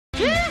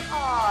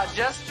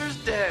Jester's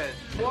dead.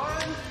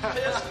 What?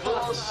 Piss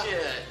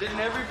bullshit. Didn't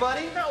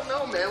everybody? Hell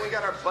no, man. We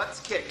got our butts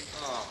kicked.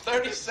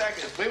 30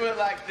 seconds. We went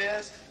like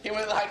this. He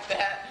went like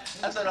that.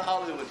 I said to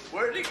Hollywood,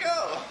 where'd he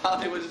go?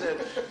 Hollywood said,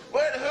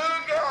 where'd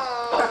who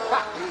go?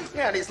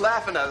 Yeah, and he's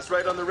laughing at us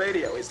right on the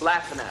radio. He's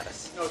laughing at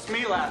us. No, it's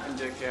me laughing,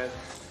 dickhead.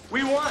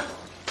 We won.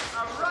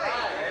 All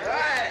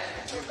right.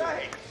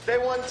 They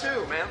won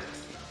too, man.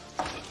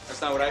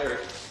 That's not what I heard.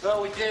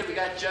 Well, we did. We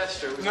got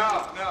Jester.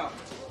 No.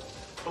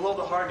 Below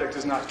the hard deck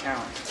does not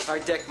count.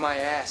 Hard deck my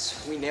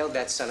ass. We nailed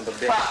that son of a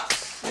bitch.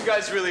 Ha! You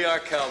guys really are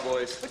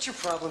cowboys. What's your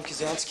problem,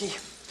 Kazansky?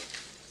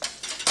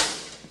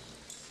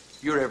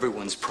 You're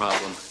everyone's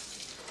problem.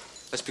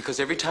 That's because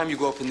every time you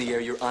go up in the air,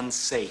 you're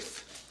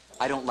unsafe.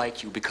 I don't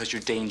like you because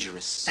you're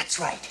dangerous. That's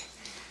right.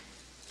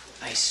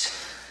 Nice,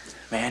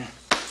 man.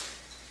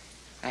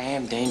 I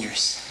am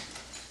dangerous.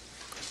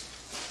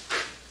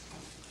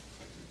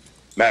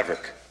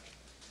 Maverick,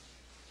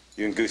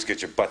 you and Goose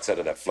get your butts out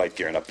of that flight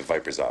gear and up to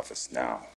Viper's office now.